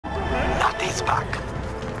He's back.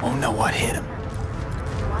 Oh no, what hit him?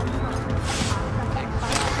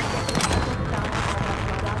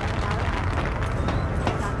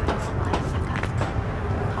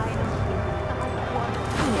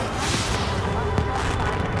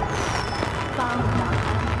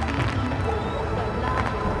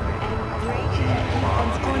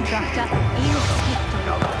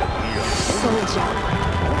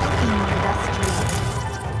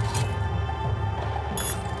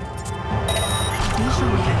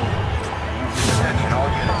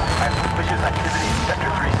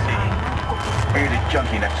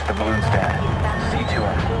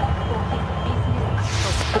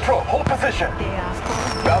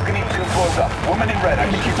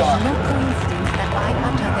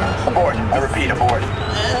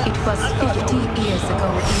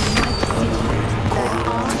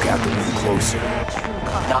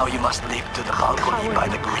 Now you must leap to the balcony by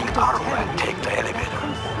the green arrow and take the elevator.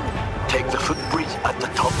 Take the footbridge at the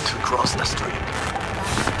top to cross the street.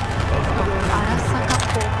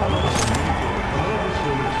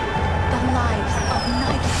 The lives of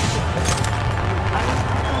night.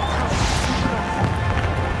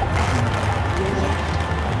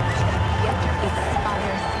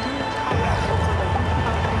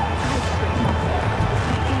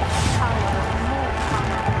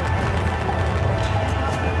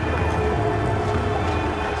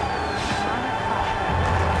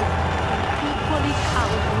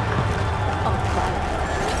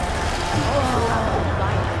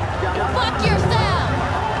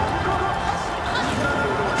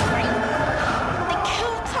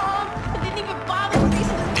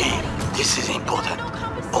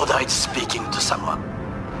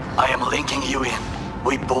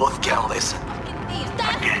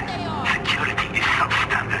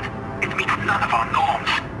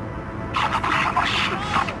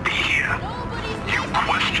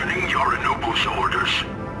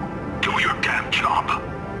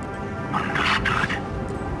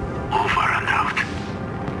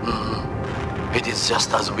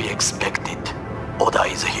 Just as we expected, Oda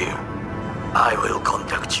is here. I will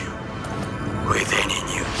contact you with any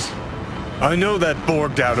news. I know that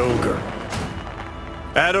borged out ogre.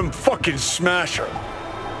 Adam fucking Smasher.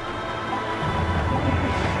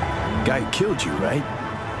 Guy killed you, right?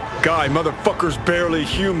 Guy, motherfucker's barely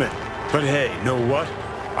human. But hey, know what?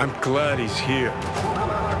 I'm glad he's here.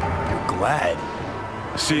 You're glad?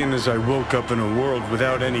 Seeing as I woke up in a world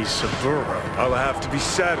without any Saburo, I'll have to be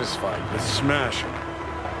satisfied with Smasher.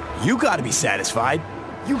 You gotta be satisfied.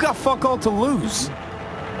 You got fuck all to lose.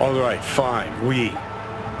 Alright, fine,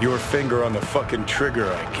 your finger on the fucking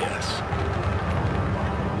trigger, I guess.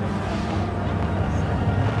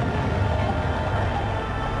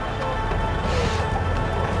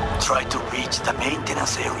 Try to reach the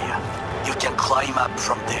maintenance area. You can climb up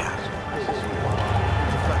from there.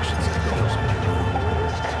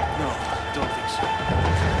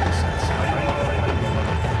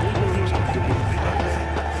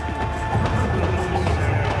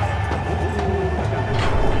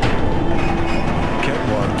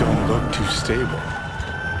 Too stable.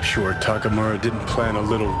 Sure Takamura didn't plan a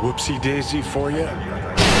little whoopsie-daisy for you?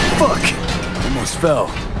 Fuck! Almost fell.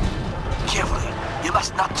 Carefully. You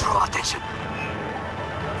must not draw attention.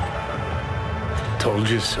 Told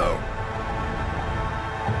you so.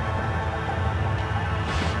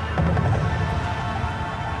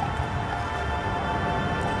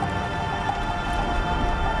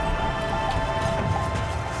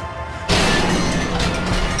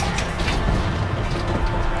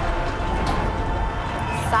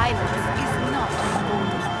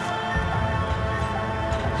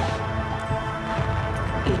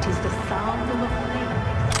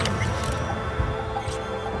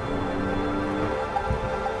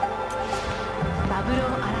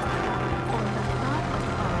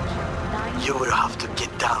 You will have to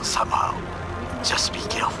get down somehow. Just be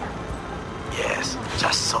careful. Yes,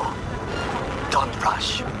 just so. Don't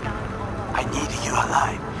rush. I need you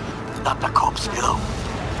alive, not the corpse below.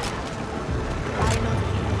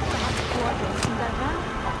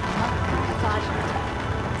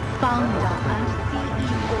 Founder and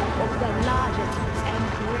CEO of the largest and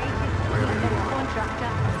greatest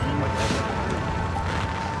contractor in the world.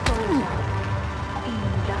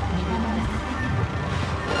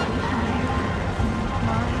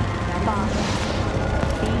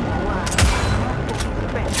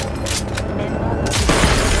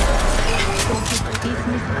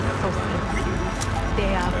 Business associates.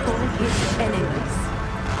 They are all his enemies.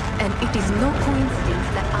 And it is no coincidence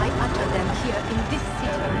that I utter them here in this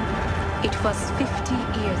city. It was 50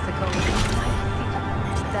 years ago in my city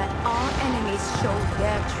that our enemies showed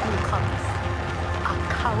their true colors. A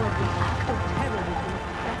cowardly act of terrorism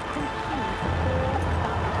that consumes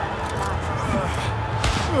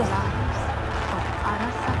all lives of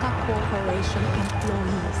Arasaka Corporation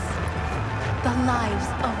employees, the lives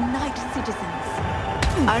of night citizens.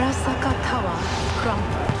 Arasaka Tower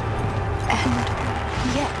crumbled, and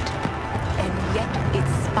yet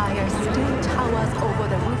its spire still towers over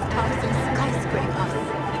the rooftops and skyscrapers.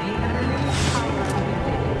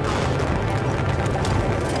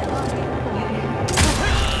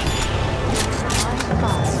 My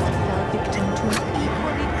father fell victim to an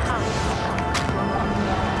equally powerful act from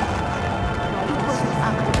unknown. It was an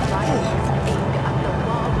act of violence aimed at the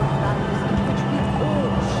world of values in which we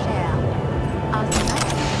all share. As night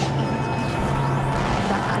institutions,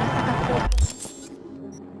 the Arasaka Corporation.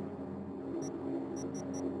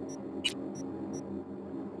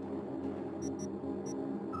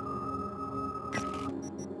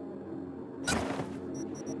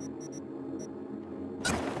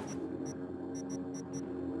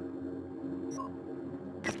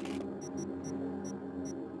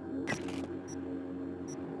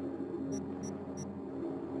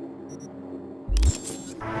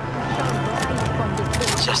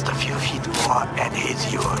 Just a few feet more and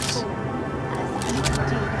it's yours.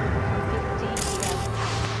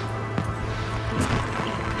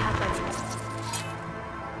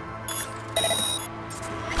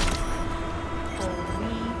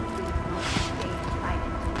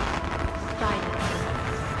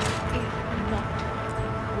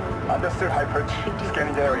 Understood, Hyper.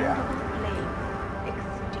 Scanning the area.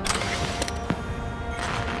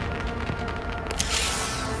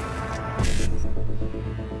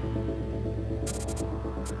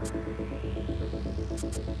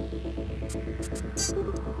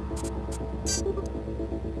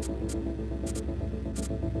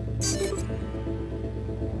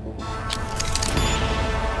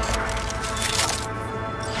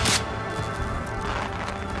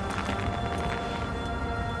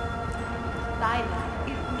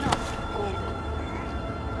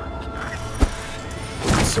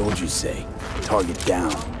 Soldiers say, target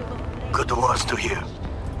down. Good words to hear.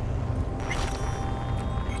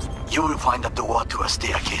 You will find a door to a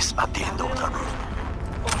staircase at the end of the room.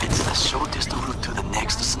 It's the shortest route to the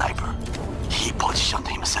next sniper. He positioned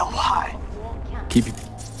himself high. Keep it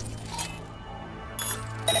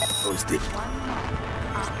posted.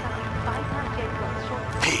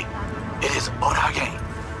 P, it is Oda again.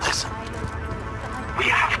 Listen. We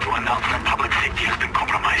have to announce that public safety has been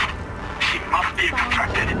compromised. She must be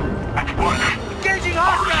extracted at once. Engaging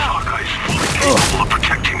hostile! Arasaka is fully capable of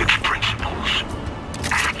protecting its principles.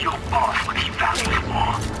 Ask your boss what he values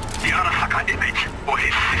more, the Arasaka image or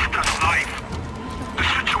his sister's life. The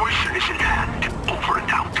situation is in hand, over and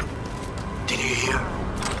out. Did you hear?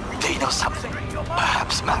 They know something.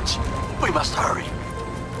 Perhaps match. We must hurry.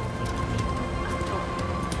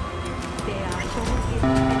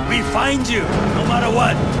 We find you, no matter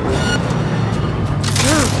what.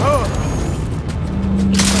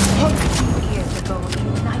 Years ago in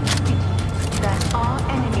Night City, that our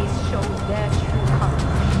enemies showed their true colors.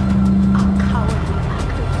 A cowardly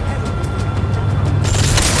act of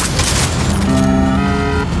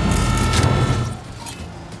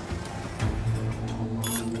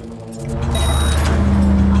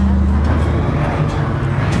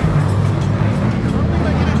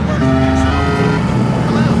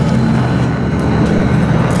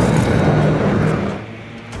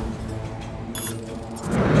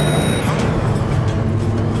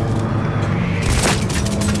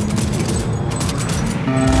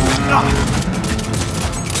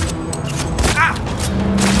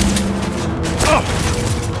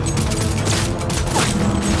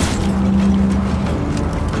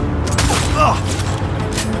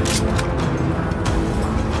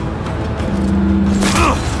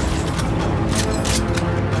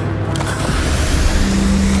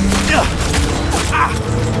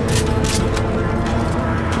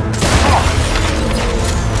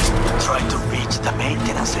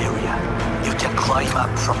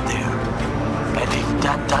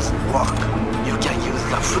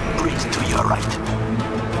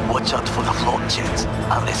Watch out for the float jets.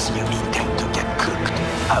 Unless you intend to get cooked,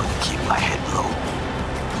 I will keep my head low.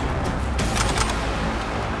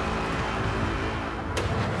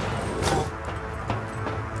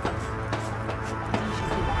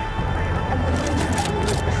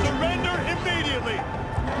 Surrender immediately!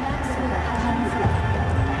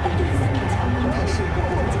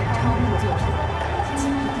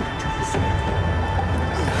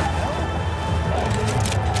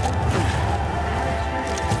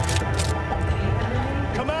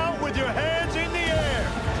 Come out with your hands in the air!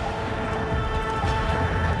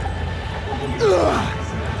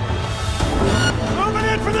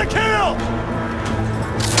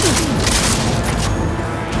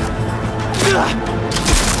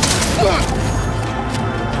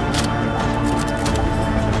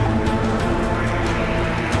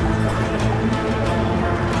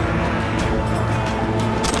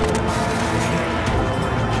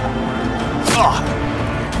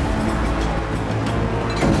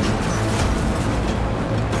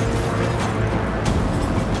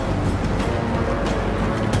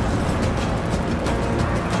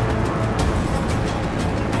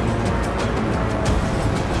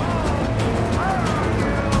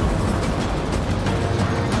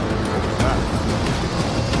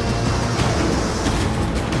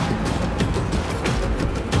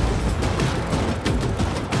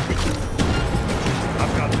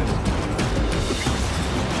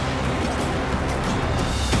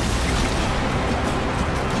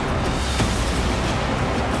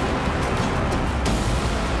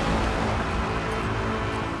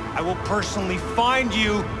 I will personally find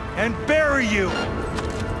you and bury you!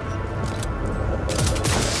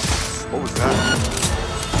 What was that?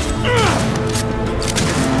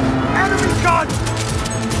 Enemy gun!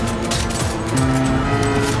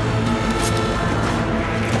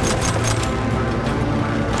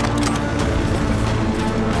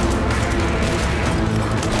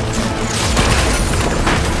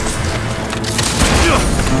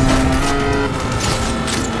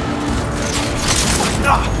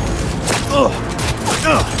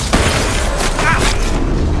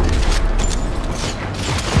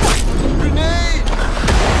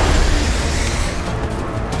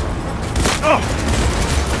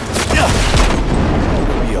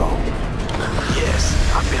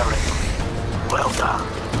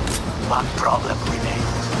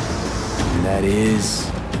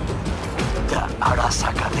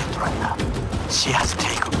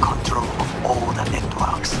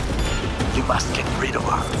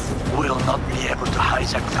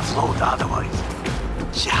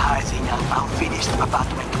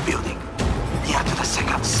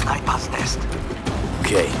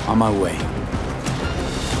 On my way.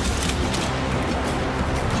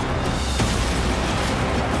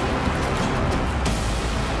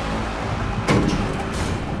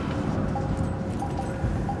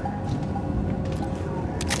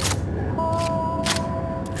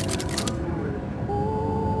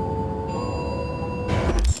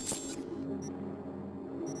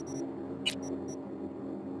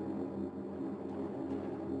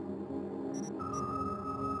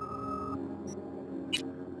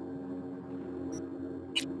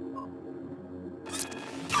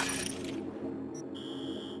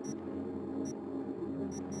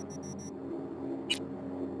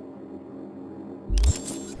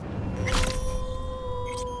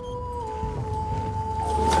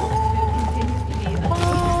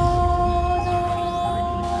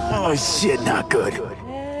 Oh shit, not good.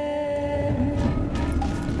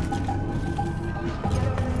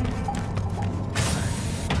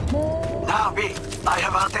 Now, B, I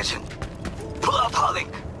have our attention. Pull out our link.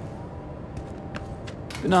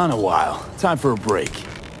 Been on a while. Time for a break.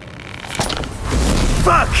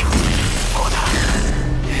 Fuck!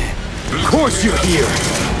 Of course you're here!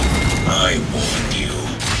 I warned you.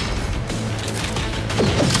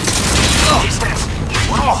 Distance!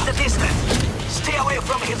 What is the distance? Stay away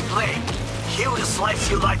from his blade. He will slice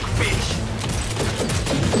you like fish.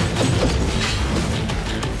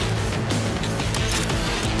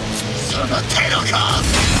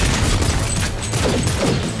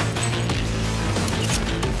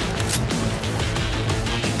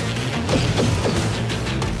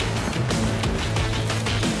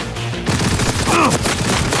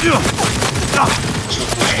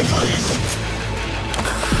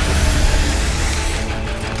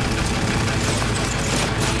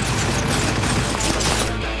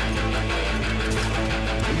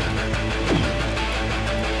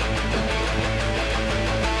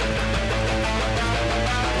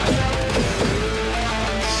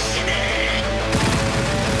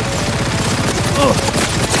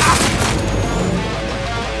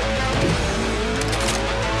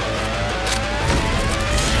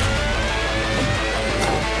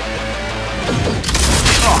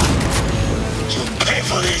 You pay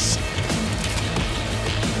for this.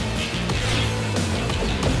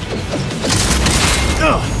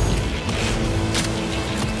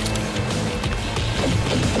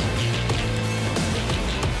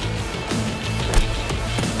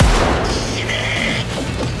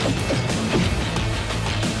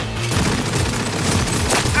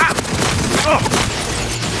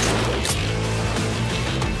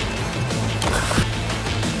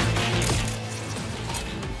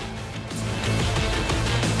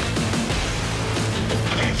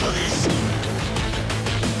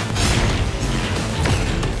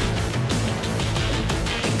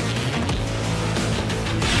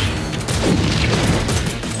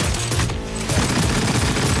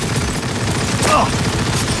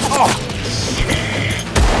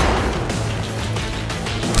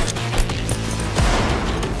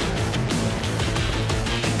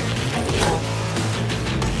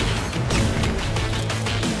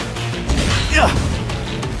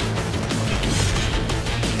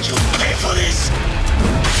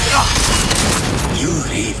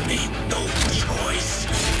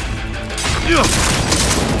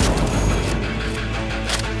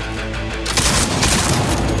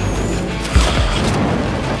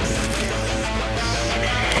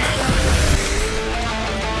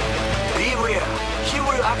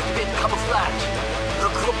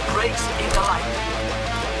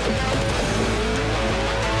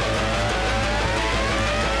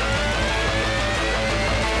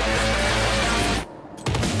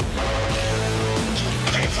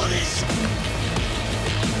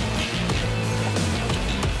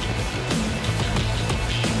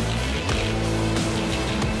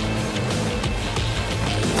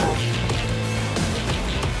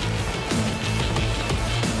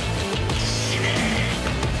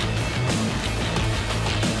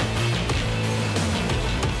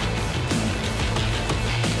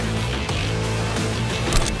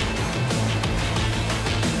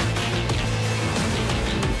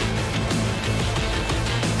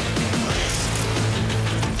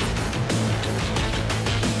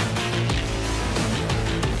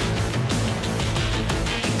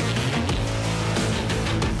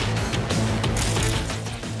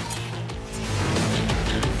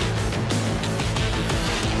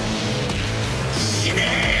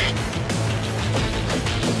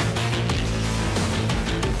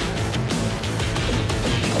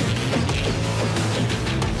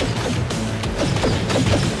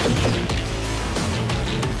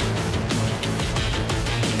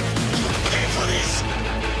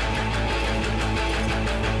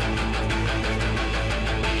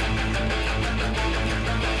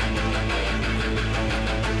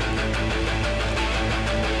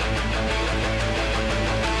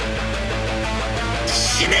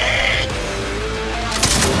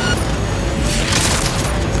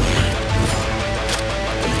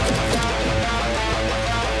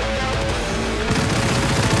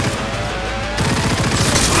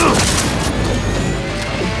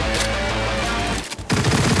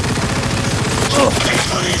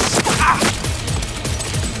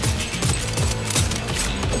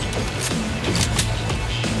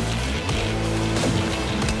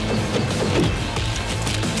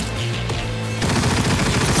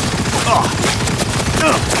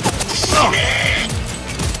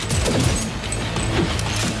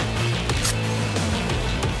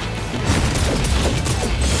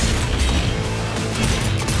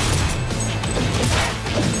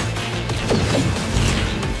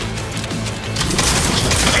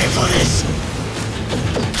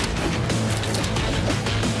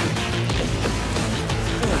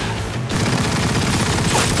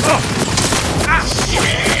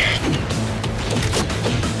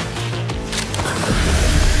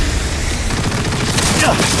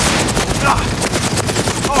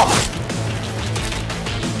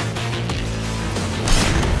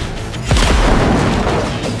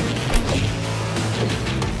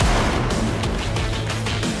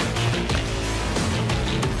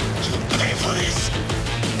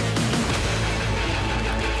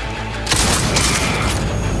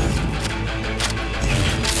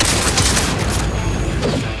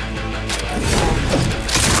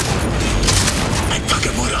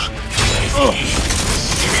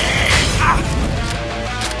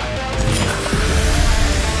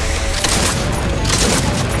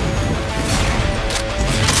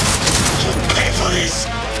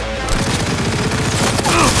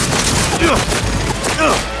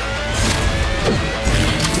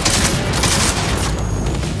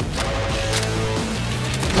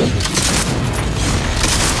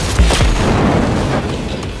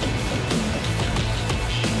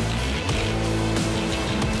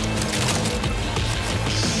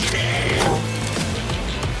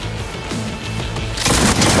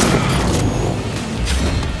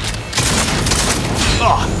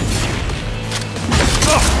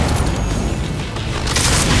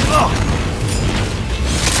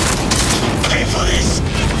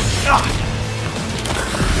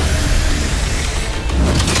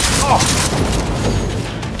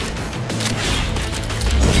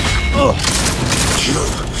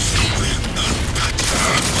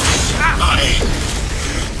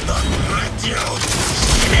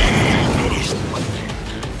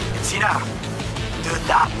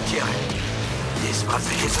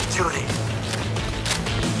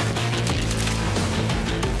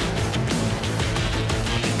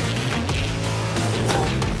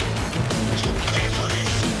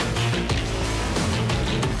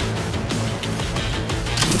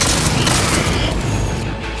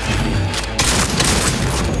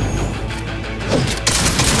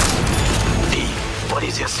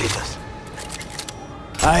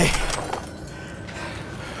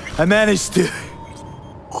 I managed to...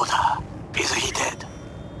 Oda, is he dead?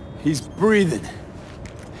 He's breathing.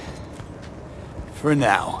 For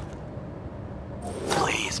now.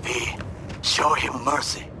 Please, V. Show him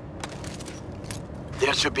mercy.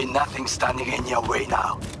 There should be nothing standing in your way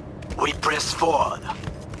now. We press forward.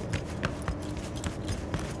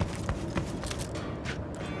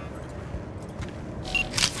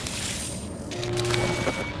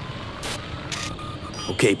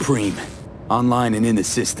 Okay, Preem. Online and in the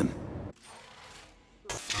system.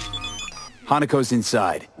 Hanako's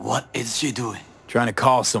inside. What is she doing? Trying to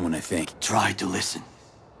call someone, I think. Try to listen.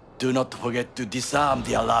 Do not forget to disarm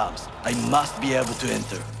the alarms. I must be able to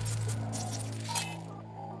enter.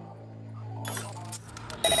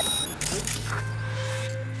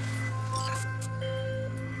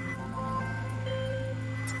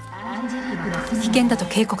危険だと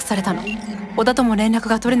警告されたの。小田とも連絡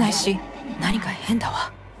が取れないし、何か変だ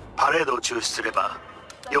わ。パレードを中止すれば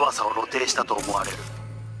弱さを露呈したと思われる。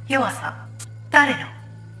弱さ？誰の？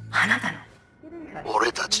あなたの？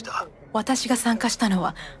俺たちだ。私が参加したの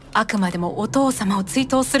はあくまでもお父様を追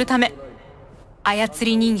悼するため。操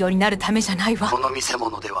り人形になるためじゃないわ。この見せ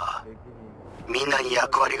物ではみんなに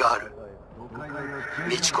役割がある。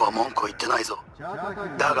美智子は文句を言ってないぞ。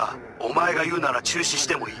だがお前が言うなら中止し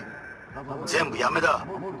てもいい。全部やめだ。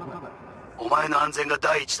お前の安全が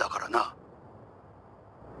第一だからな。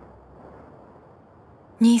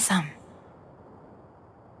兄さん、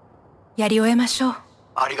やり終えましょう。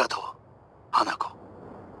ありがとう、花子。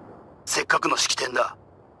せっかくの式典だ。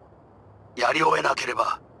やり終えなけれ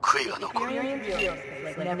ば悔いが残る。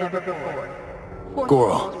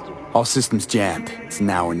Goro, all systems jammed. It's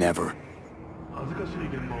now or never.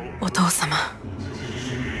 お父様。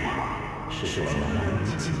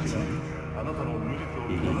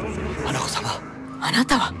花子様。あな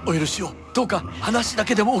たは。お許しを。どうか話だ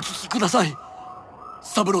けでもお聞きください。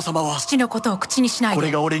三郎様は父のことを口にしないで。こ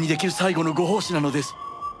れが俺にできる最後のご奉仕なのです。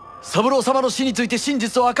三郎様の死について真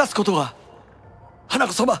実を明かすことが。花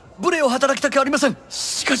子様、無礼を働きたくありません。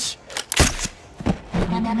しかし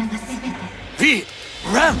B!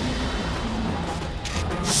 Run!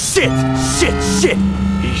 Shit!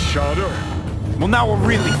 He shot her? Well, now we're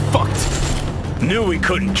really fucked. Knew we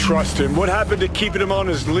couldn't trust him. What happened to keeping him on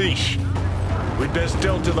his leash? We'd best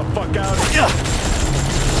delta the fuck out of here.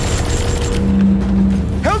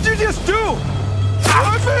 How'd you just do?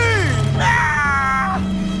 Help me!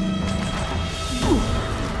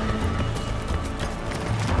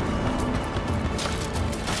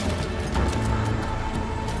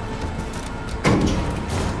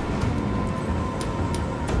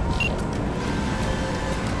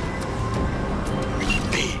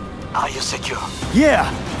 B, are you secure? Yeah,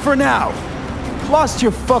 for now. Lost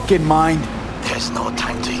your fucking mind? There's no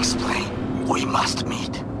time to explain. We must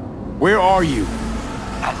meet. Where are you?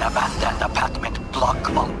 An abandoned apartment block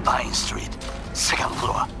on Pine Street. Second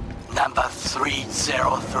floor. Number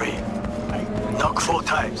 303. Knock 4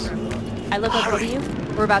 times. I look okay to you?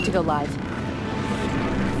 We're about to go live.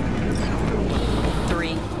 3,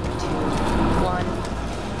 2, 1.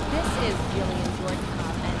 This is really important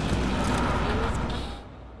content.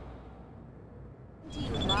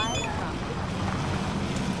 Live from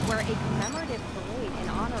where a commemorative parade in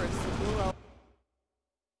honor of Saburo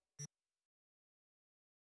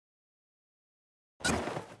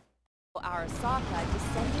Arasaka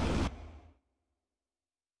descended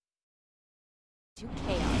into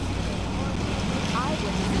chaos.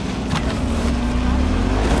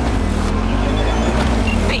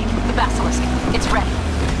 Wait, the basilisk. It's ready.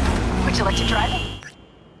 Would you like to drive it?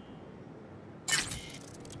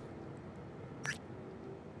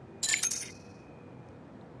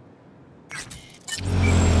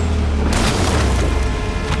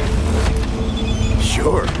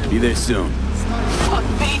 Sure, be there soon. Fuck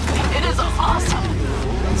me, it is awesome.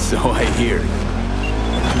 So I hear.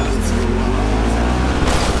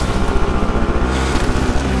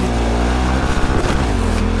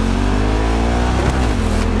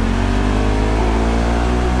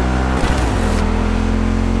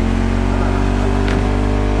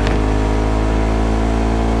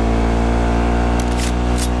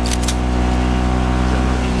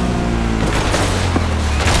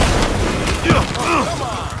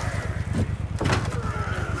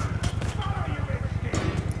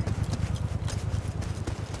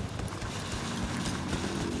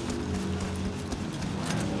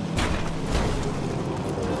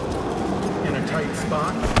 Tight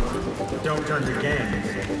spot? Don't turn to gangs.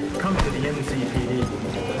 Come to the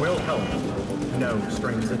NCPD. We'll help. No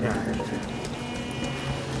strings attached.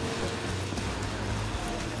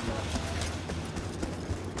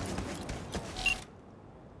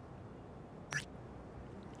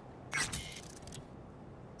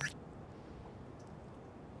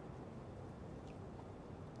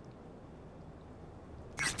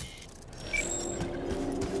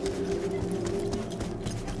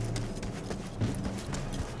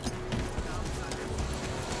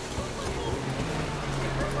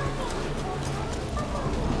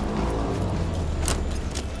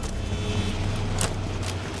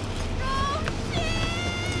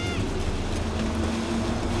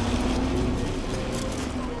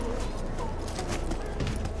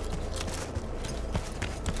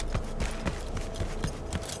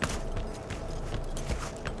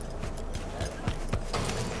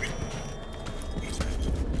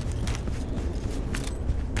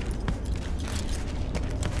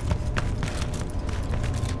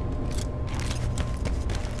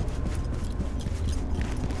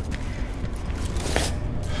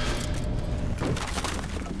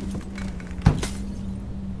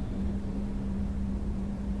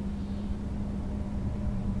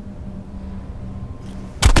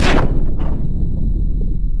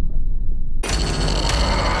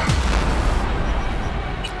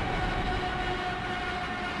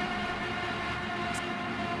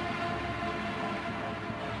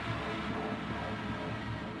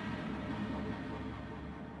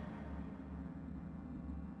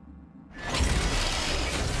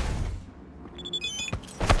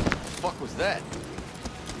 What was that?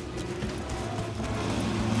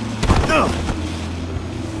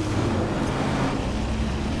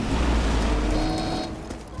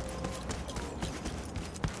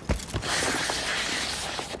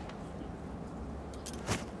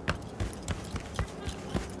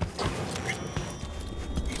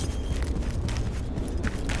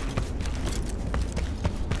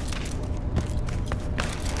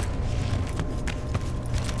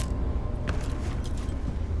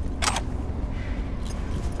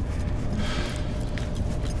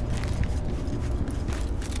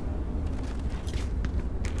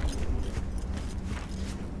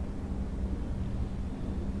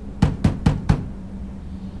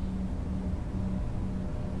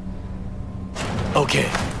 Okay,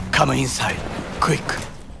 come inside. Quick.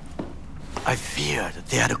 I feared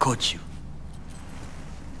they had caught you.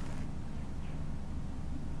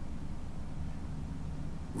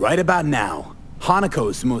 Right about now,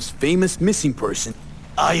 Hanako's the most famous missing person.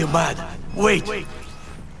 Are you mad? Wait!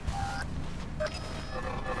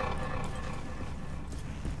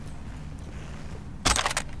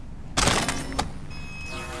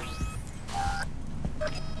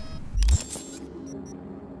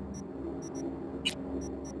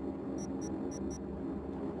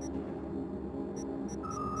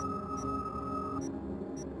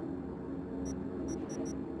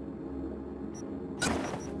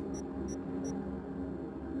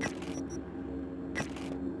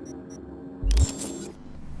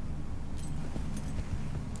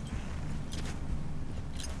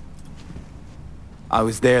 I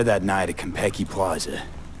was there that night at Konpeki Plaza.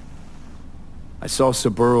 I saw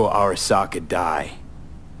Saburo Arasaka die.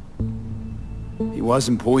 He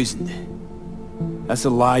wasn't poisoned. That's a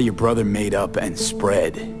lie your brother made up and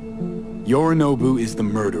spread. Yorinobu is the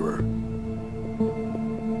murderer.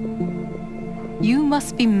 You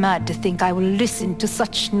must be mad to think I will listen to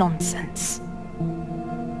such nonsense.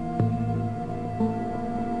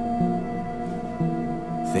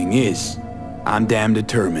 Thing is, I'm damn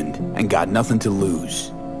determined and got nothing to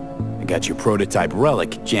lose. I got your prototype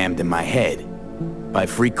relic jammed in my head. By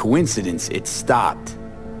freak coincidence, it stopped.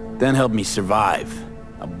 Then helped me survive.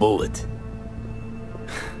 A bullet.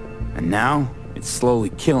 And now, it's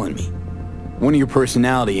slowly killing me. One of your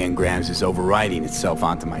personality engrams is overriding itself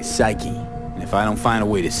onto my psyche. And if I don't find a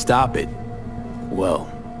way to stop it, well,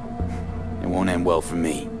 it won't end well for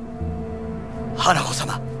me.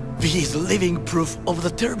 Hanako-sama, he is living proof of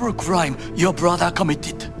the terrible crime your brother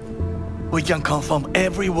committed. We can confirm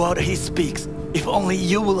every word he speaks, if only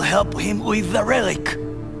you will help him with the relic.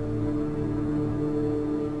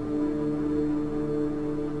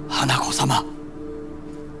 Hanako-sama.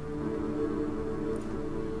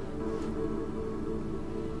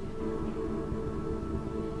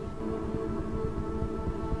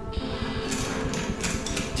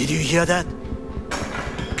 Did you hear that?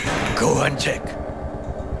 Go and check.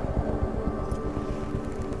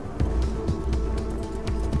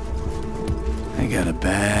 I got a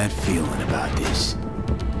bad feeling about this.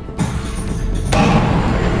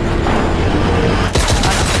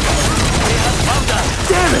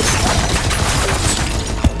 Damn it!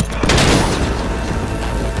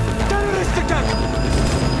 Terrorist attack!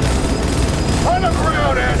 On the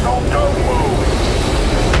ground, asshole! Don't move!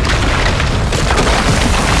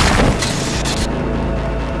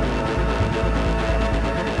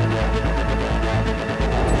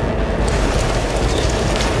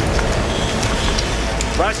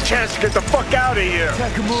 Last chance to get the fuck out of here!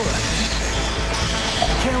 Takamura.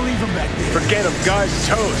 Can't leave him back there. Forget him, guy's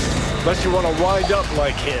toast. Unless you want to wind up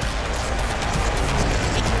like him.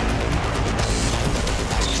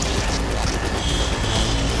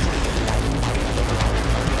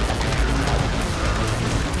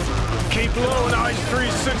 Keep low and eyes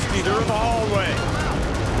 360, they're in the hallway.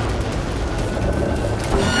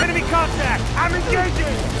 Enemy contact! I'm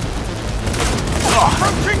engaging!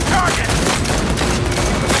 Approaching target!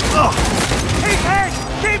 Keep hit!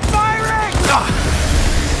 Keep firing!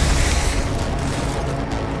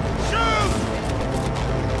 Shoot!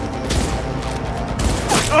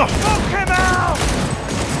 Smoke him out!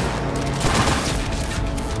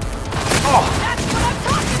 That's what I'm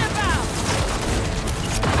talking about!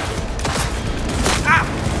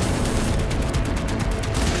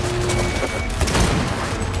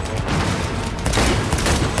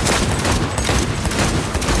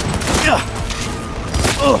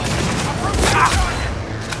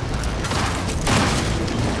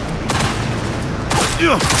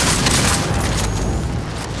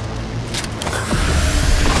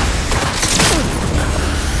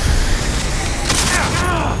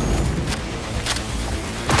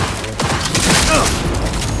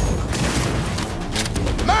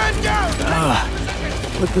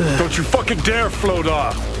 What the... Don't you fucking dare float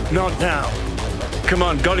off. Not now. Come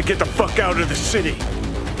on, gotta get the fuck out of the city.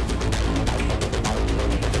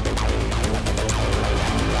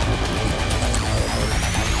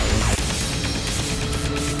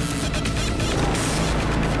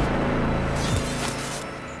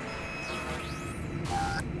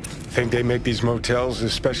 Think they make these motels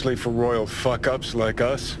especially for royal fuck-ups like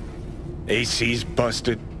us? AC's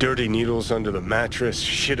busted, dirty needles under the mattress,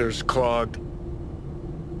 shitters clogged.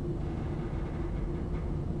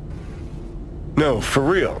 No, for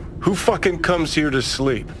real. Who fucking comes here to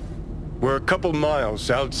sleep? We're a couple miles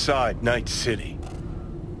outside Night City.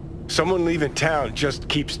 Someone leaving town just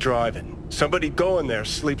keeps driving. Somebody going there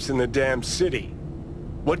sleeps in the damn city.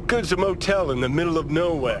 What good's a motel in the middle of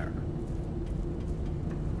nowhere?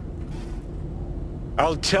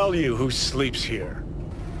 I'll tell you who sleeps here.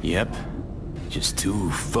 Yep. Just two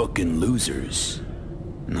fucking losers.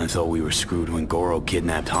 And I thought we were screwed when Goro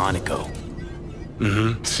kidnapped Hanako.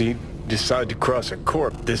 Mm-hmm. See? Decide to cross a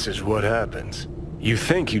corp, this is what happens. You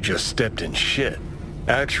think you just stepped in shit.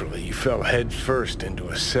 Actually, you fell head first into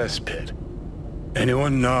a cesspit.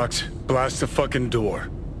 Anyone knocks, blast the fucking door.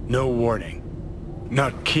 No warning.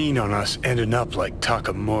 Not keen on us ending up like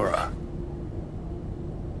Takamura.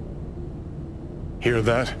 Hear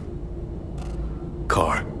that?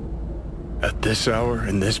 Car. At this hour,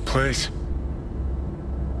 in this place?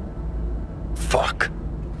 Fuck.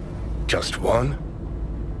 Just one?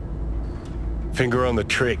 Finger on the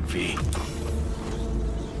trig, V.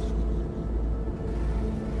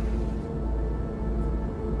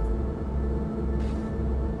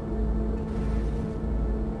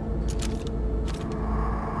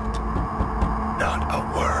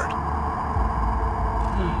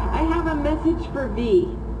 Message for V.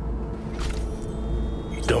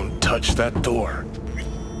 Don't touch that door.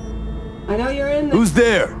 I know you're in there. Who's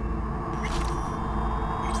there?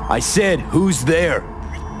 I said, who's there?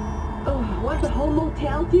 Oh, want the whole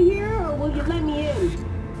motel to hear, or will you let me in?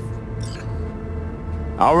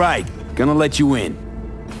 All right, gonna let you in.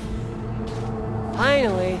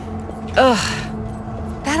 Finally.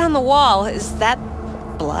 Ugh. That on the wall, is that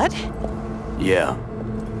blood? Yeah.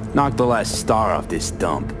 Knocked the last star off this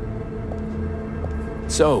dump.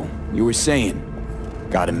 So, you were saying,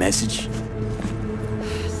 got a message?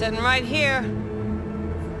 Sitting right here.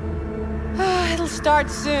 It'll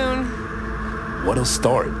start soon. What'll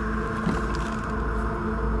start?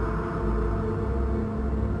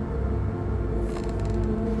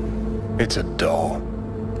 It's a doll.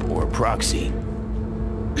 Or a proxy.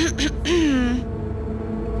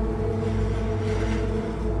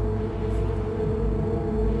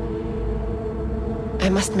 I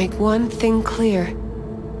must make one thing clear.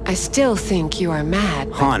 I still think you are mad.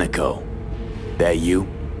 Hanako. That you?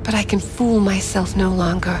 But I can fool myself no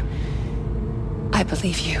longer. I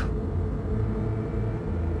believe you.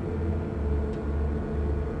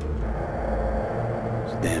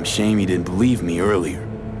 It's a damn shame you didn't believe me earlier.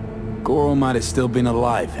 Goro might have still been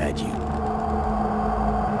alive, had you.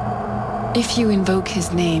 If you invoke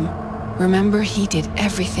his name, remember he did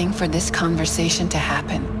everything for this conversation to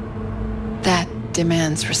happen. That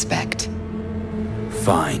demands respect.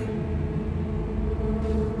 Fine.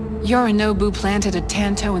 Yorinobu planted a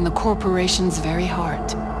Tanto in the corporation's very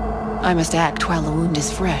heart. I must act while the wound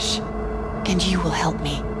is fresh, and you will help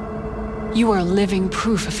me. You are living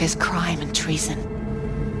proof of his crime and treason.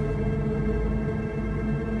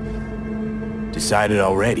 Decided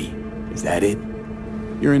already? Is that it?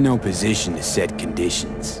 You're in no position to set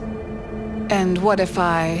conditions. And what if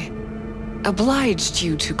I obliged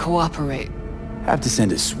you to cooperate? Have to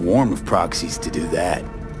send a swarm of proxies to do that.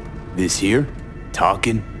 This here,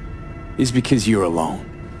 talking, is because you're alone.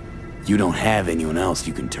 You don't have anyone else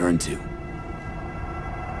you can turn to.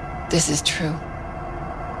 This is true.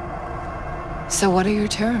 So what are your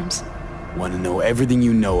terms? Want to know everything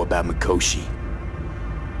you know about Mikoshi.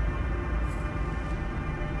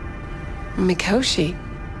 Mikoshi?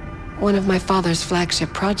 One of my father's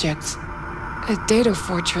flagship projects. A data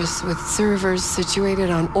fortress with servers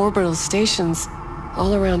situated on orbital stations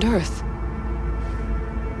all around Earth.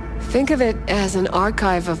 Think of it as an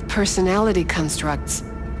archive of personality constructs,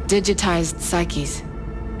 digitized psyches.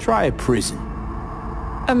 Try a prison.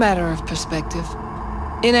 A matter of perspective.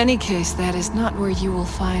 In any case, that is not where you will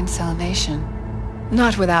find salvation.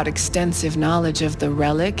 Not without extensive knowledge of the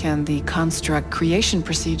relic and the construct creation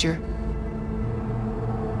procedure.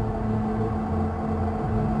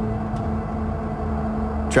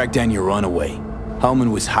 Track down your runaway.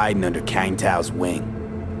 Hellman was hiding under Kang Tao's wing.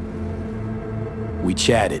 We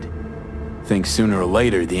chatted. Think sooner or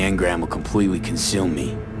later the engram will completely consume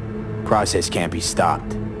me. Process can't be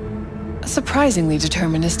stopped. A surprisingly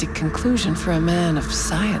deterministic conclusion for a man of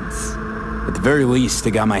science. At the very least, I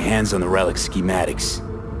got my hands on the relic schematics.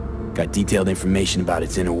 Got detailed information about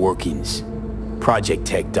its inner workings. Project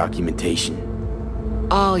tech documentation.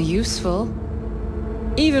 All useful.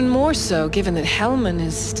 Even more so given that Hellman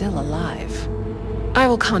is still alive. I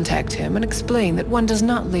will contact him and explain that one does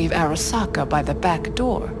not leave Arasaka by the back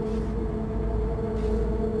door.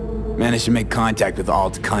 Managed to make contact with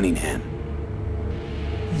Alt Cunningham.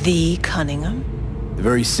 The Cunningham? The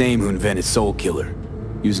very same who invented Soul Killer.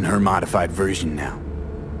 Using her modified version now.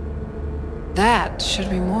 That should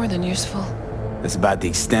be more than useful. That's about the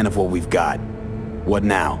extent of what we've got. What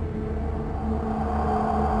now?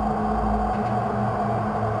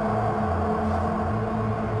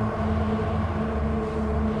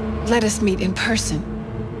 Let us meet in person.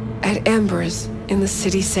 At Immerse, in the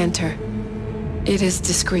city center. It is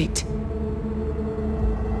discreet.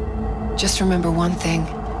 Just remember one thing.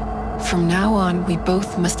 From now on, we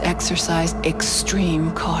both must exercise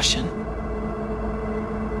extreme caution.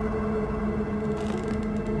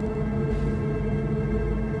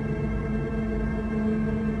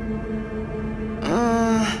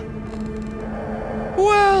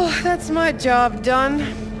 Well, that's my job done.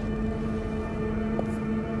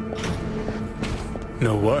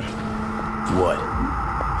 Know what? What?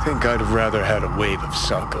 Think I'd have rather had a wave of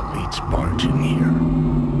Sunk elites barge in here.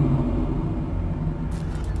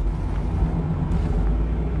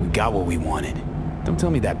 We got what we wanted. Don't tell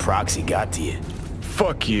me that proxy got to you.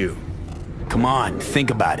 Fuck you. Come on, think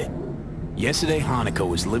about it. Yesterday, Hanako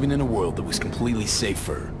was living in a world that was completely safe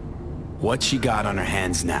for her. What she got on her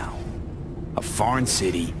hands now? A foreign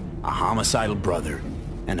city, a homicidal brother,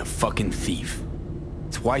 and a fucking thief.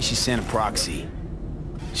 It's why she sent a proxy.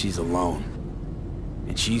 She's alone.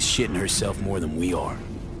 And she's shitting herself more than we are.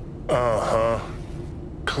 Uh-huh.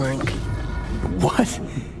 Clink. What?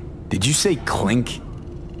 Did you say clink?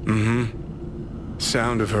 Mm-hmm.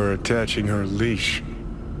 Sound of her attaching her leash.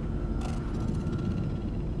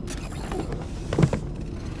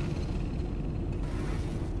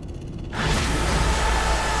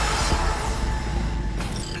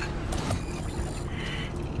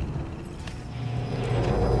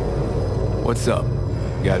 What's up?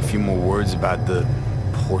 You got a few more words about the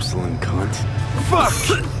porcelain cunt? Fuck!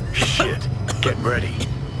 Shit. Get ready.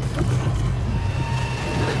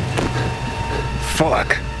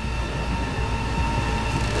 Fuck.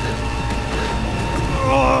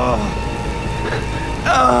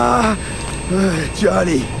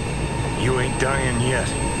 Johnny. You ain't dying yet.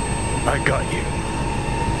 I got you.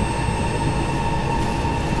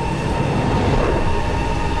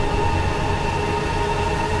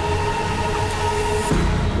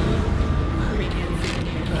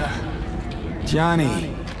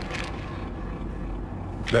 Johnny.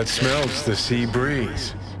 That smells the sea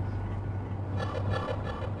breeze.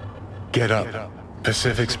 Get up.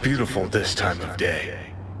 Pacific's beautiful this time of day.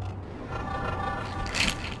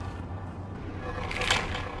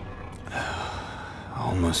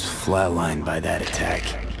 Almost flatlined by that attack.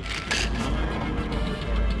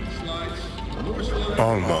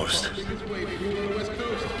 Almost.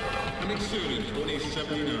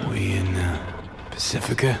 We in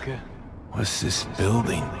Pacifica? What's this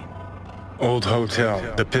building? Old hotel,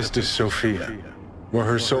 the Pistis Sophia. We're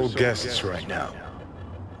her sole guests right now.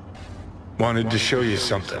 Wanted to show you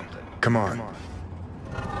something. Come on.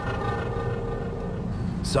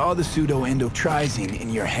 Saw the pseudo-endotrizine in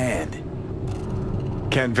your hand.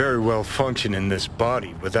 Can't very well function in this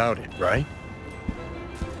body without it, right?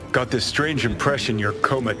 Got this strange impression your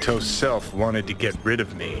comatose self wanted to get rid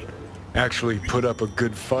of me. Actually put up a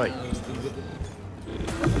good fight.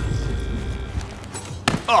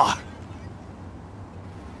 Ah!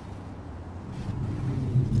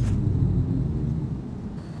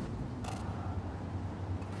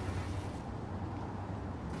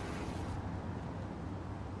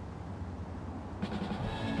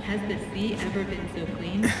 Has the sea ever been so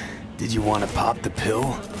clean? Did you want to pop the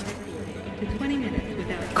pill? To 20 minutes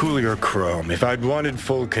without... Coolier Chrome, if I'd wanted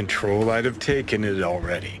full control, I'd have taken it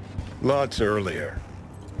already. Lots earlier.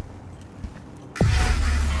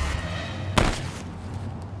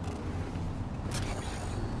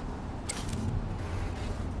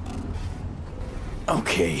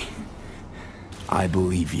 Okay. I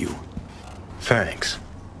believe you. Thanks.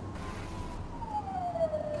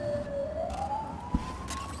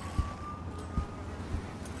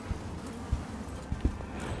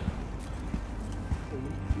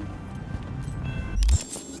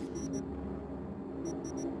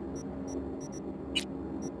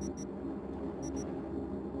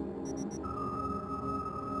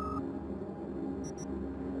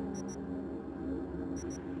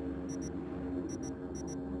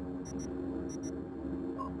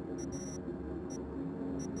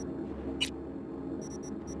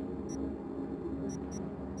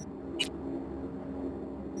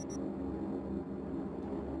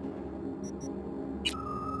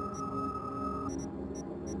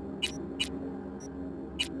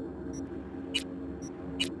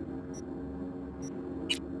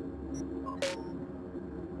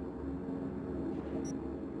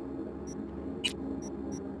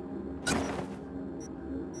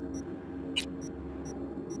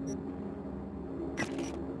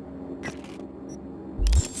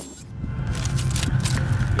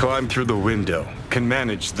 Climb through the window. Can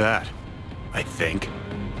manage that, I think.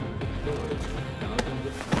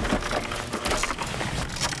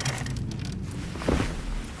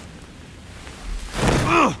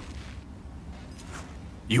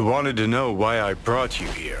 You wanted to know why I brought you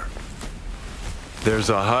here. There's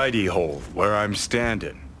a hidey hole where I'm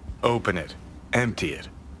standing. Open it. Empty it.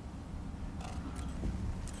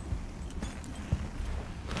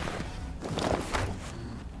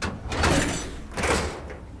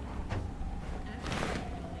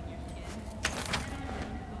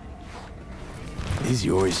 These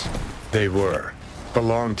yours? They were.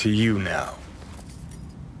 Belong to you now.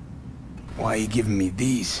 Why are you giving me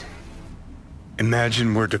these?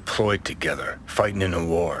 Imagine we're deployed together, fighting in a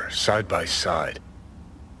war, side by side.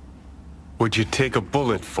 Would you take a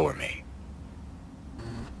bullet for me?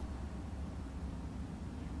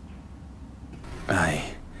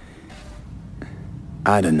 I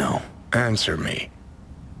don't know. Answer me.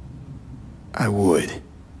 I would.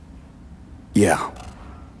 Yeah.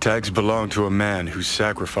 Tags belong to a man who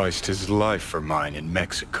sacrificed his life for mine in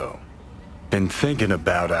Mexico. Been thinking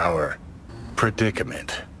about our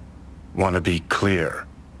predicament. Want to be clear.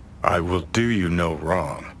 I will do you no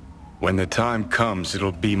wrong. When the time comes,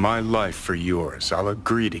 it'll be my life for yours. I'll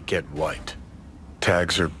agree to get wiped.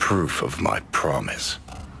 Tags are proof of my promise.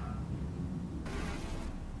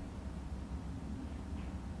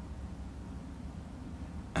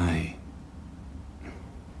 I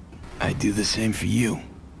do the same for you.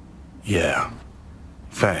 Yeah.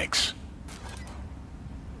 Thanks.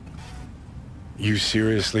 You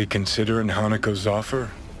seriously considering Hanako's offer?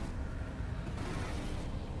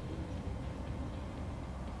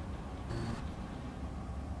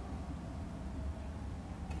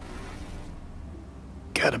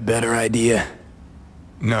 Got a better idea?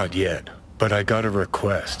 Not yet, but I got a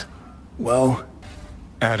request. Well?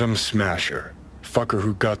 Adam Smasher. Fucker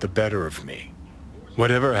who got the better of me.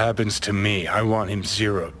 Whatever happens to me, I want him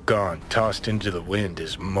zeroed, gone, tossed into the wind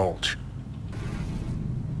as mulch.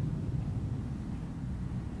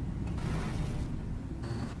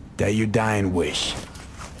 That your dying wish.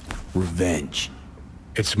 Revenge.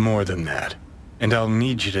 It's more than that. And I'll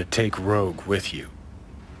need you to take Rogue with you.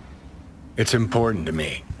 It's important to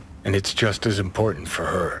me, and it's just as important for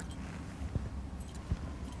her.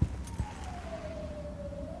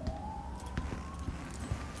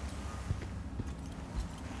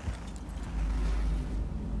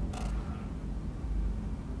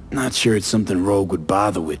 Not sure it's something Rogue would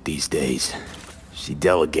bother with these days. She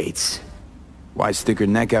delegates. Why stick her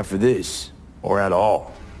neck out for this? Or at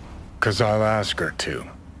all? 'Cause I'll ask her to,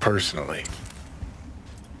 personally.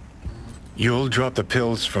 You'll drop the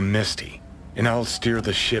pills from Misty, and I'll steer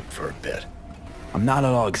the ship for a bit. I'm not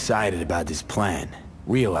at all excited about this plan.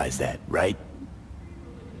 Realize that, right?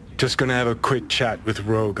 Just gonna have a quick chat with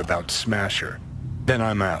Rogue about Smasher. Then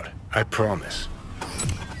I'm out, I promise.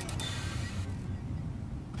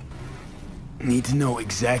 Need to know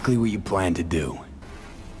exactly what you plan to do.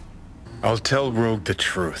 I'll tell Rogue the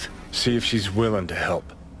truth. See if she's willing to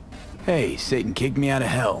help. Hey, Satan kicked me out of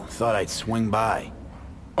hell. Thought I'd swing by.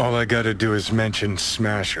 All I gotta do is mention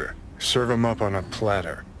Smasher. Serve him up on a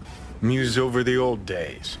platter. Muse over the old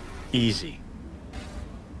days. Easy.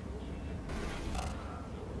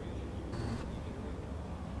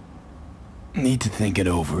 Need to think it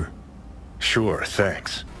over. Sure,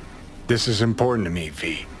 thanks. This is important to me,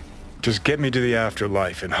 V. Just get me to the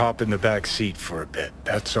afterlife and hop in the back seat for a bit,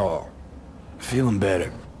 that's all. Feeling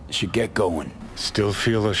better. Should get going. Still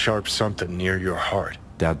feel a sharp something near your heart.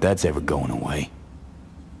 Doubt that's ever going away.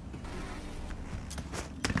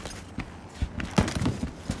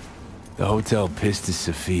 The Hotel Pistis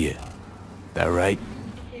Sophia. That right?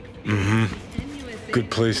 Mm-hmm. Good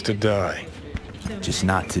place to die. Just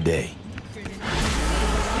not today.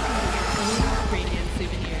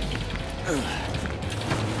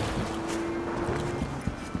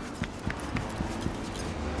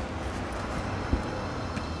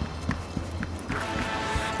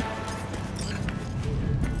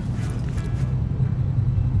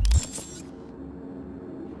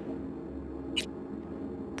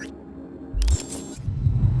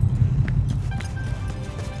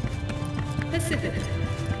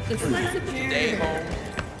 The slice of Stay home.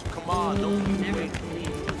 Come on, don't never leave.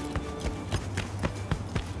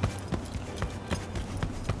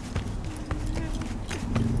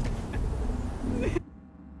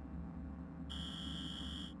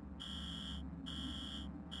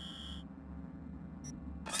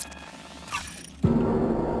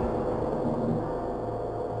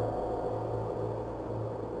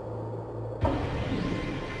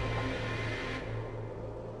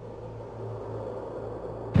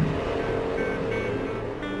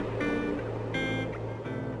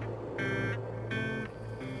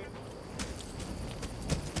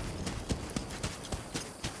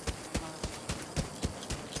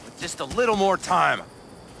 Just a little more time.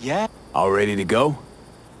 Yeah? All ready to go?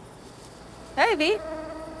 Hey, V.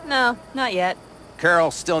 No, not yet.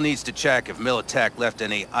 Carol still needs to check if Militech left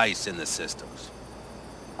any ice in the systems.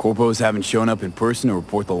 Corpos haven't shown up in person to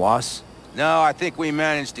report the loss? No, I think we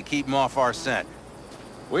managed to keep them off our scent.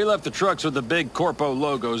 We left the trucks with the big Corpo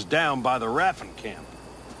logos down by the Raffin camp.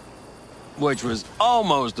 Which was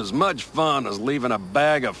almost as much fun as leaving a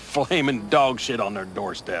bag of flaming dog shit on their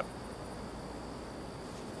doorstep.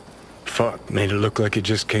 Fuck, made it look like it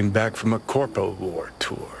just came back from a Corpo War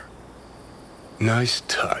tour. Nice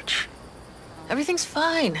touch. Everything's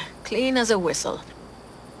fine. Clean as a whistle.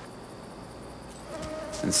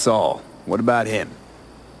 And Saul, what about him?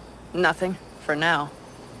 Nothing, for now.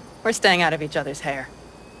 We're staying out of each other's hair.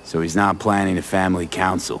 So he's not planning a family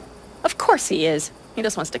council? Of course he is. He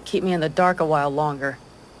just wants to keep me in the dark a while longer.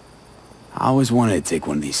 I always wanted to take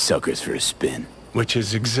one of these suckers for a spin. Which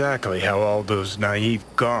is exactly how all those naive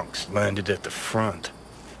gonks landed at the front.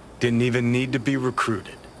 Didn't even need to be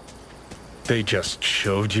recruited. They just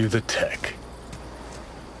showed you the tech.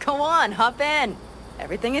 Go on, hop in.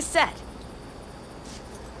 Everything is set.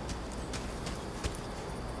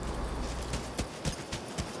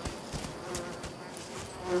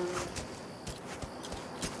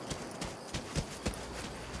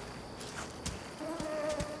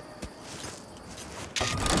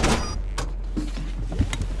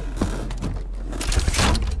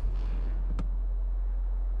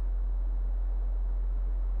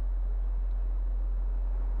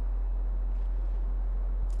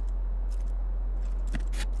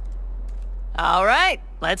 All right,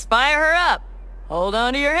 let's fire her up. Hold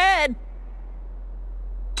on to your head.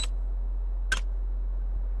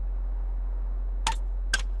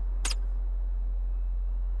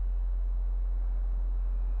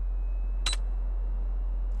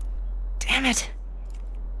 Damn it.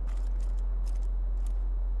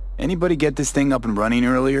 Anybody get this thing up and running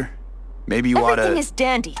earlier? Maybe you oughta... Everything is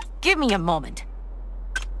dandy. Give me a moment.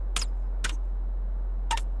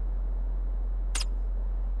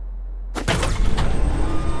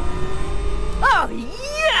 Oh,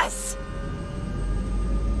 yes!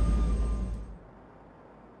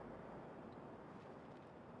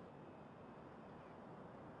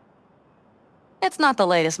 It's not the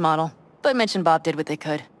latest model, but Mitch and Bob did what they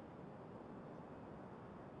could.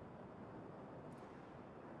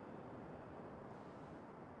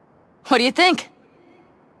 What do you think?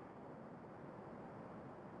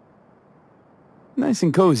 Nice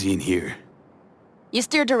and cozy in here. You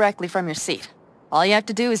steer directly from your seat. All you have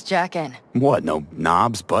to do is jack in. What, no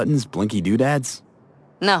knobs, buttons, blinky doodads?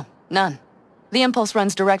 No, none. The impulse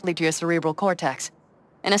runs directly to your cerebral cortex.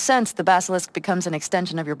 In a sense, the basilisk becomes an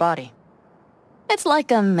extension of your body. It's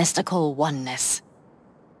like a mystical oneness.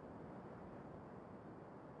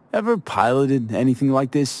 Ever piloted anything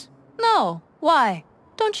like this? No, why?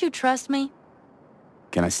 Don't you trust me?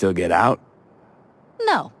 Can I still get out?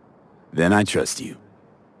 No. Then I trust you.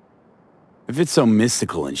 If it's so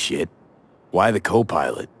mystical and shit, why the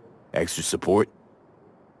co-pilot? Extra support?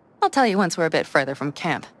 I'll tell you once we're a bit further from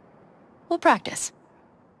camp. We'll practice.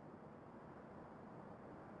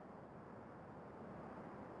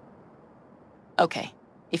 Okay,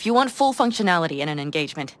 if you want full functionality in an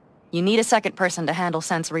engagement, you need a second person to handle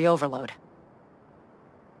sensory overload.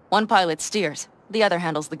 One pilot steers, the other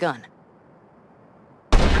handles the gun.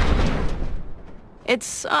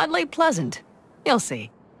 It's oddly pleasant. You'll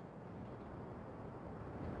see.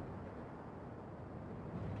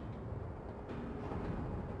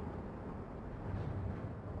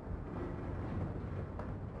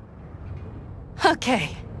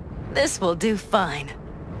 Okay, this will do fine.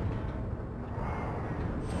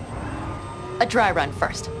 A dry run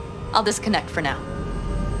first. I'll disconnect for now.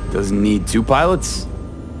 Doesn't need two pilots?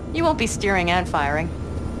 You won't be steering and firing.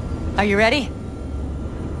 Are you ready?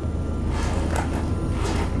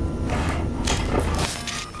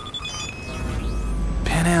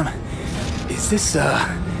 Panam, is this,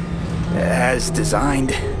 as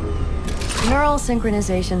designed? Neural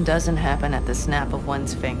synchronization doesn't happen at the snap of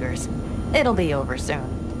one's fingers. It'll be over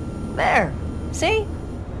soon. There, see?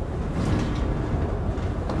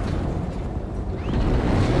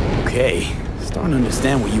 Okay, starting to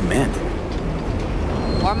understand what you meant.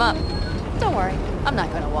 Warm up. Don't worry, I'm not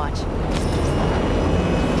gonna watch.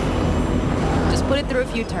 Just put it through a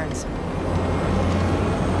few turns.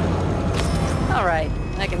 All right,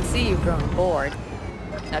 I can see you've grown bored.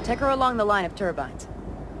 Now take her along the line of turbines.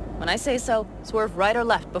 When I say so, swerve right or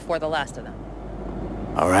left before the last of them.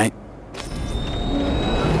 All right.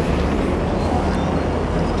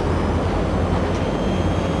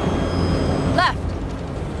 Left.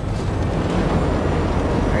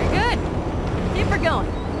 Very good. Keep her going.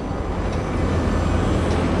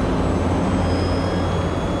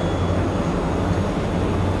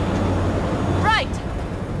 Right.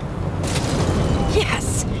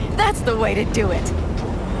 Yes, that's the way to do it.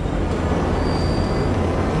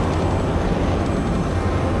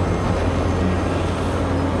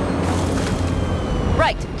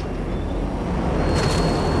 Right.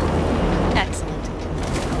 Excellent.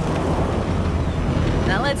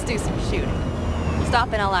 Now let's do some shooting.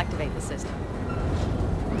 Stop and I'll activate the system.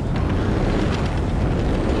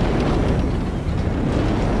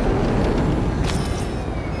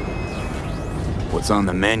 What's on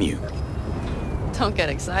the menu? Don't get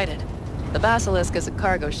excited. The Basilisk is a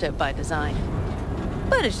cargo ship by design.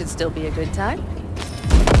 But it should still be a good time.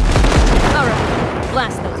 All right,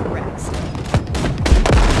 blast those wrecks.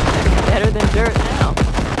 Better than dirt now.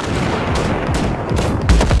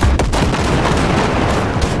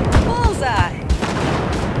 Bullseye!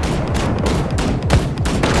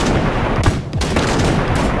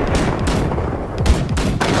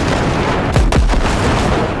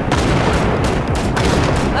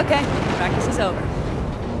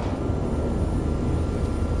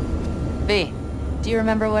 V, do you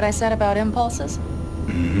remember what I said about impulses?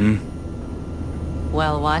 Mm-hmm.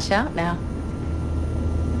 Well, watch out now.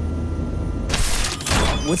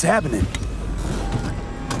 What's happening?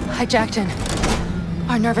 Hijacked in.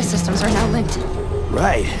 Our nervous systems are now linked.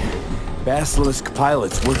 Right. Basilisk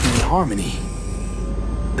pilots working in harmony.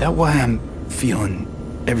 That why I'm feeling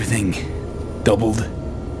everything doubled?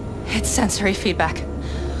 It's sensory feedback.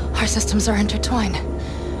 Our systems are intertwined.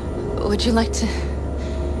 Would you like to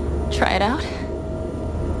try it out?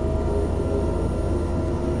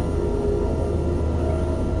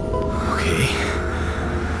 Okay.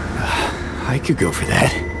 I could go for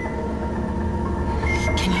that.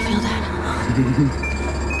 Can you feel that?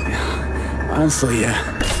 Honestly,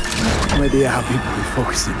 no idea how people can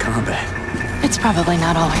focus in combat. It's probably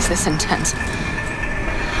not always this intense.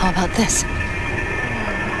 How about this?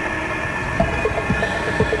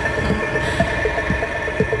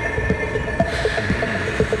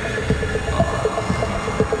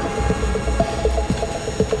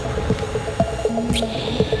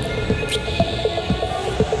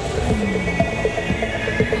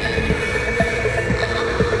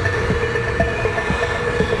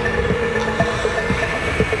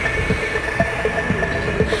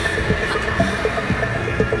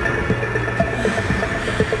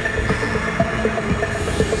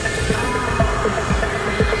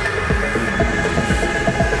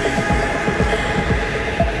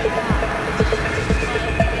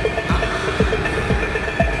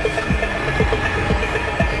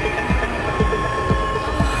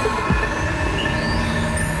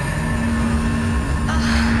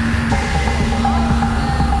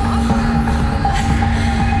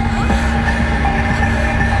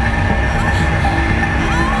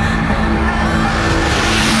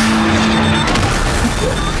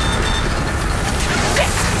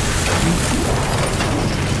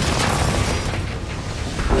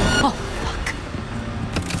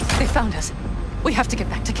 Found us. We have to get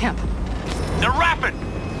back to camp. They're rapid!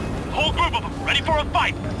 Whole group of them, ready for a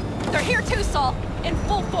fight! They're here too, Saul. In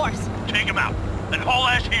full force. Take them out. Then haul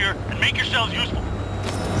ass here and make yourselves useful.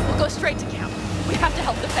 We'll go straight to camp. We have to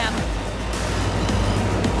help the family.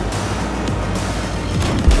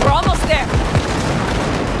 We're almost there.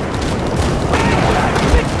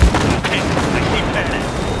 Okay, I keep heading.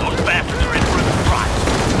 Those bastards are in for a surprise.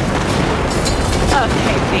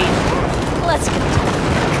 Okay, V. Let's get to it.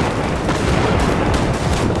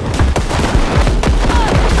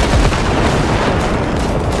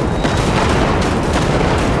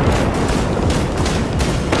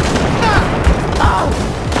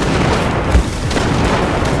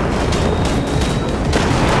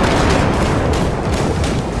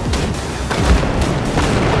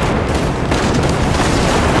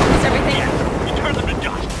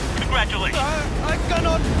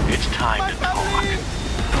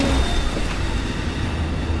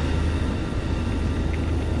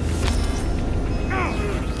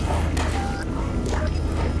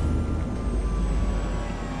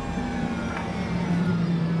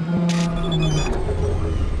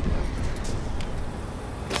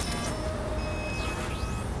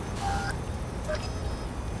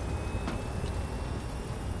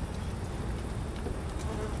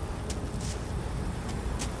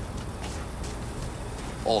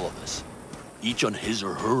 All of us, each on his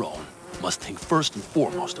or her own, must think first and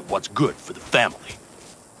foremost of what's good for the family.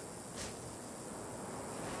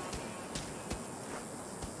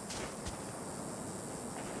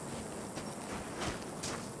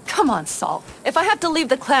 Come on, Saul. If I have to leave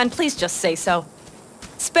the clan, please just say so.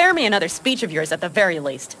 Spare me another speech of yours at the very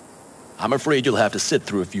least. I'm afraid you'll have to sit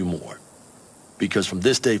through a few more. Because from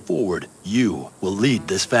this day forward, you will lead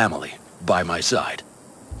this family by my side.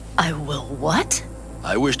 I will what?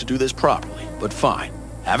 I wish to do this properly, but fine.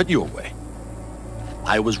 Have it your way.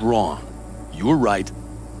 I was wrong. You were right.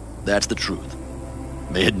 That's the truth.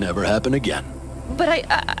 May it never happen again. But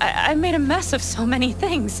I made a mess of so many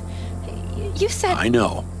things. You said... I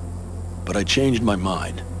know. But I changed my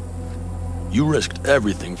mind. You risked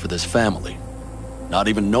everything for this family, not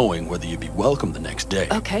even knowing whether you'd be welcome the next day.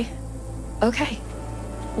 Okay. Okay.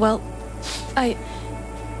 Well,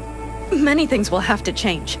 many things will have to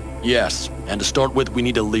change. Yes, and to start with, we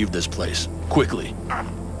need to leave this place. Quickly.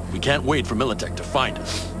 We can't wait for Militech to find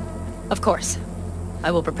us. Of course.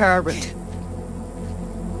 I will prepare our route.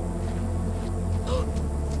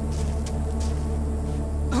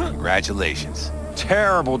 Congratulations.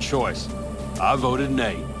 Terrible choice. I voted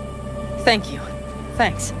nay. Thank you.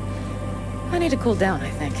 Thanks. I need to cool down,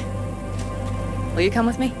 I think. Will you come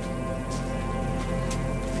with me?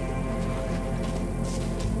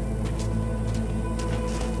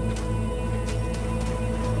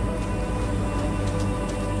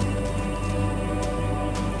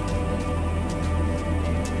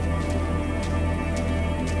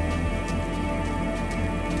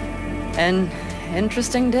 An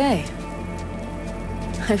interesting day.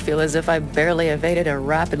 I feel as if I barely evaded a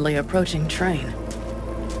rapidly approaching train.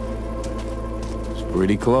 It's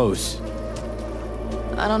pretty close.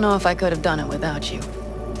 I don't know if I could have done it without you.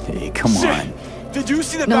 Hey, come on. Did you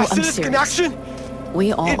see the No, I'm basilisk in serious. action?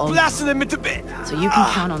 We all It owe blasted them into bit. so you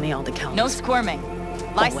can count on the Aldecaldos. No squirming.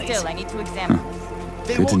 Lie Always. still, I need to examine this.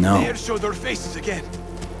 They Good to won't know. dare show their faces again.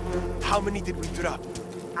 How many did we drop?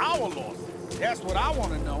 Our losses. That's what I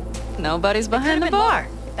want to know. Nobody's behind the Could've been bar.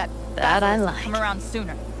 more. That I basilisk like. Come around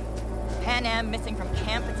sooner. Pan Am missing from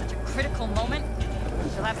camp at such a critical moment.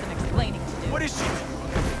 She'll have some explaining to do. What is she?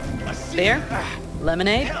 A sea- Beer?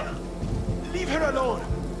 Lemonade? Hell, leave her alone.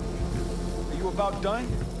 Are you about done?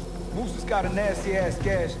 Moose has got a nasty-ass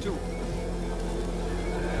gash, too.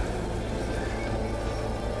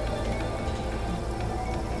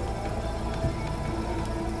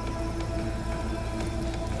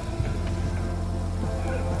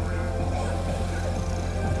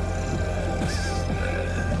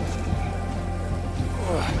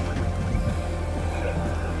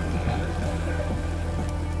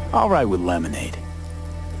 All right with lemonade.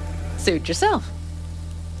 Suit yourself.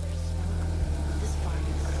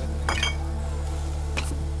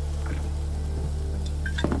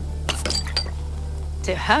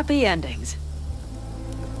 To happy endings.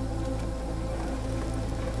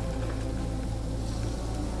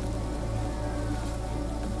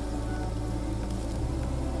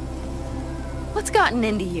 What's gotten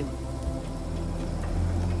into you?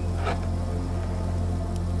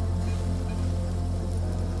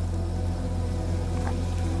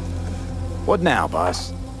 What now,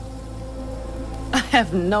 boss? I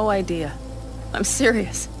have no idea. I'm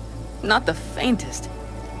serious. Not the faintest.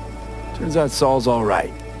 Turns out Saul's all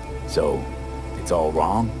right. So, it's all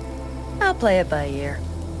wrong? I'll play it by ear.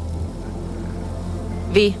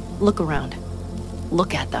 V, look around.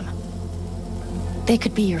 Look at them. They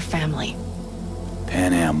could be your family.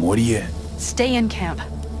 Pan Am, what do you... Stay in camp.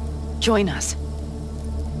 Join us.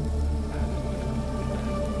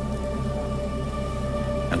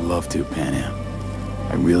 I'd love to, Pan Am.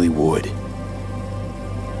 I really would.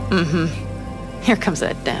 Mm-hmm. Here comes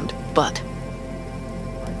that damned butt.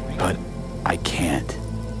 But I can't.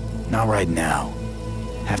 Not right now.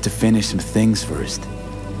 Have to finish some things first.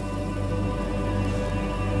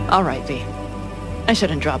 All right, V. I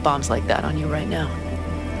shouldn't drop bombs like that on you right now.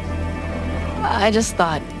 I just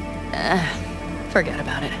thought... forget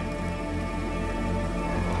about it.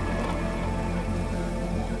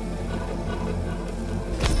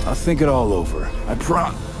 I'll think it all over. I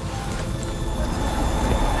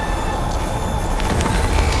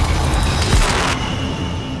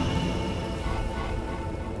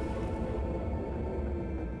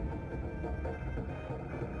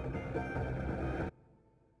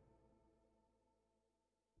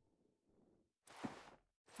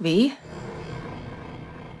V?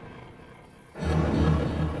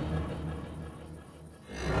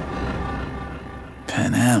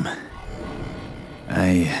 Pan Am.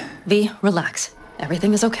 V, relax.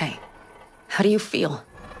 Everything is okay. How do you feel?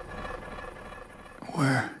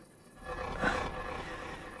 Where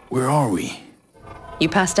are we? You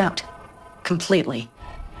passed out. Completely.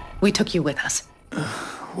 We took you with us.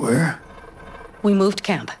 Where? We moved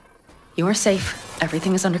camp. You are safe.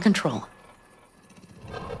 Everything is under control.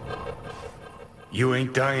 You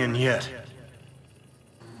ain't dying yet.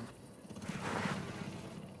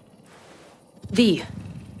 V,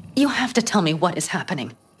 you have to tell me what is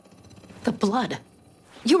happening. The blood.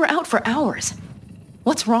 You were out for hours.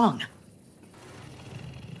 What's wrong?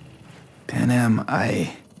 Pan Am,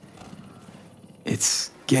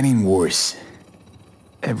 it's getting worse.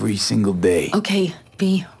 Every single day. Okay,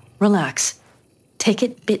 V, relax. Take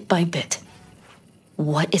it bit by bit.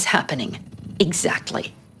 What is happening?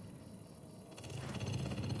 Exactly.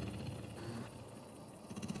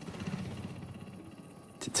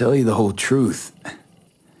 To tell you the whole truth,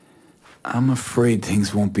 I'm afraid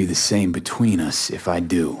things won't be the same between us if I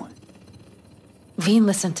do. V,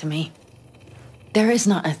 listen to me. There is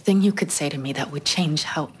not a thing you could say to me that would change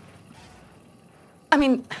how... I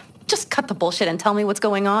mean, just cut the bullshit and tell me what's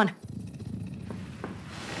going on.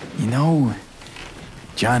 You know,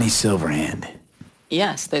 Johnny Silverhand.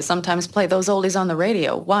 Yes, they sometimes play those oldies on the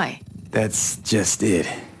radio. Why? That's just it.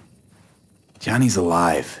 Johnny's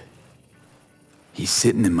alive. He's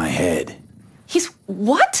sitting in my head. He's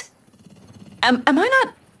what? Am I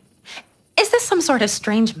not... Is this some sort of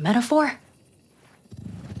strange metaphor?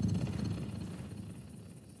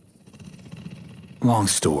 Long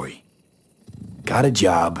story. Got a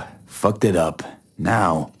job, fucked it up.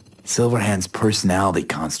 Now, Silverhand's personality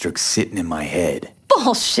construct's sitting in my head.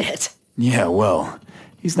 Bullshit! Yeah, well,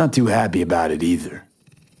 He's not too happy about it either.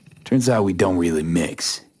 Turns out we don't really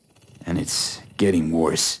mix. And it's getting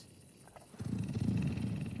worse.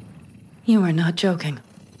 You are not joking.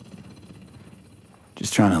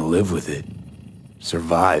 Just trying to live with it.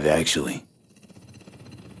 Survive, actually.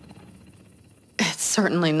 It's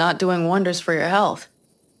certainly not doing wonders for your health.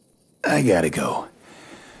 I gotta go.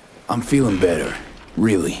 I'm feeling better.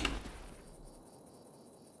 Really.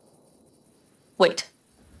 Wait.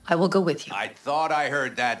 I will go with you. I thought I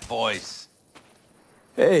heard that voice.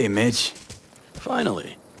 Hey, Mitch.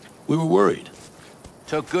 Finally. We were worried.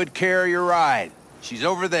 Took good care of your ride. She's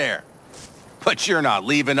over there. But you're not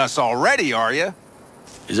leaving us already, are you?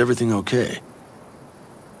 Is everything okay?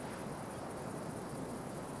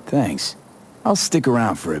 Thanks. I'll stick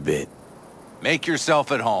around for a bit. Make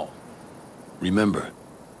yourself at home. Remember,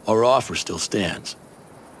 our offer still stands.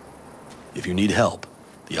 If you need help,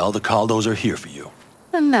 the Aldecaldos are here for you.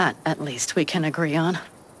 And that, at least, we can agree on.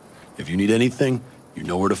 If you need anything, you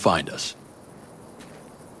know where to find us.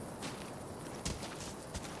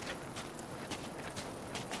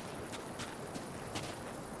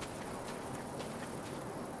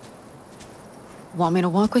 Want me to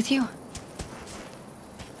walk with you?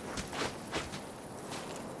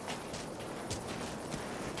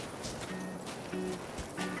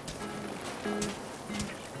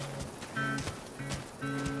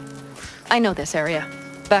 I know this area.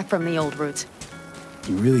 Back from the old routes.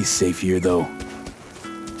 You really safe here, though?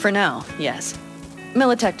 For now, yes.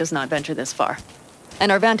 Militech does not venture this far.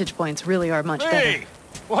 And our vantage points really are much better. Hey!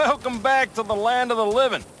 Welcome back to the land of the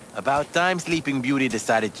living. About time Sleeping Beauty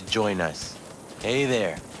decided to join us. Hey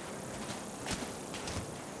there.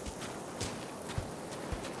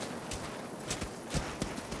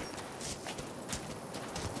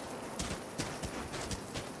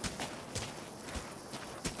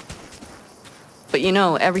 But you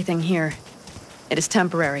know, everything here, it is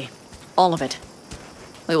temporary. All of it.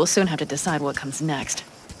 We will soon have to decide what comes next.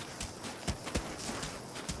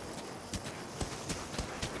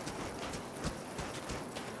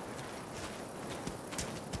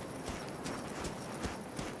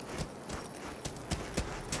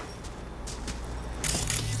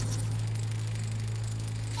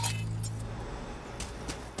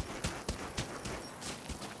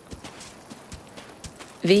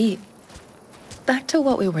 V, back to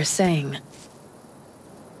what we were saying.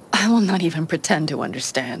 I will not even pretend to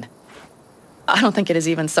understand. I don't think it has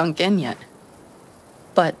even sunk in yet.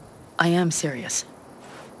 But I am serious.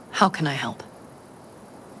 How can I help?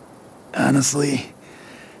 Honestly,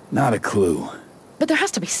 not a clue. But there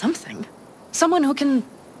has to be something. Someone who can...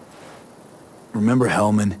 Remember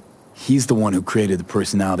Hellman? He's the one who created the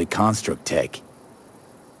personality construct tech.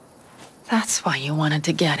 That's why you wanted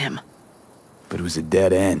to get him. But it was a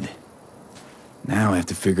dead end. Now I have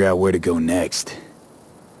to figure out where to go next.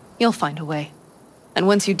 You'll find a way. And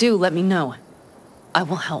once you do, let me know. I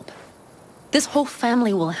will help. This whole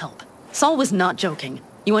family will help. Saul was not joking.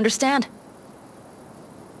 You understand?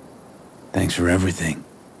 Thanks for everything.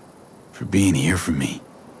 For being here for me.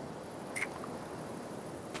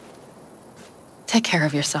 Take care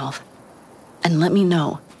of yourself. And let me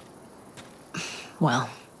know. Well,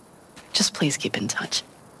 just please keep in touch.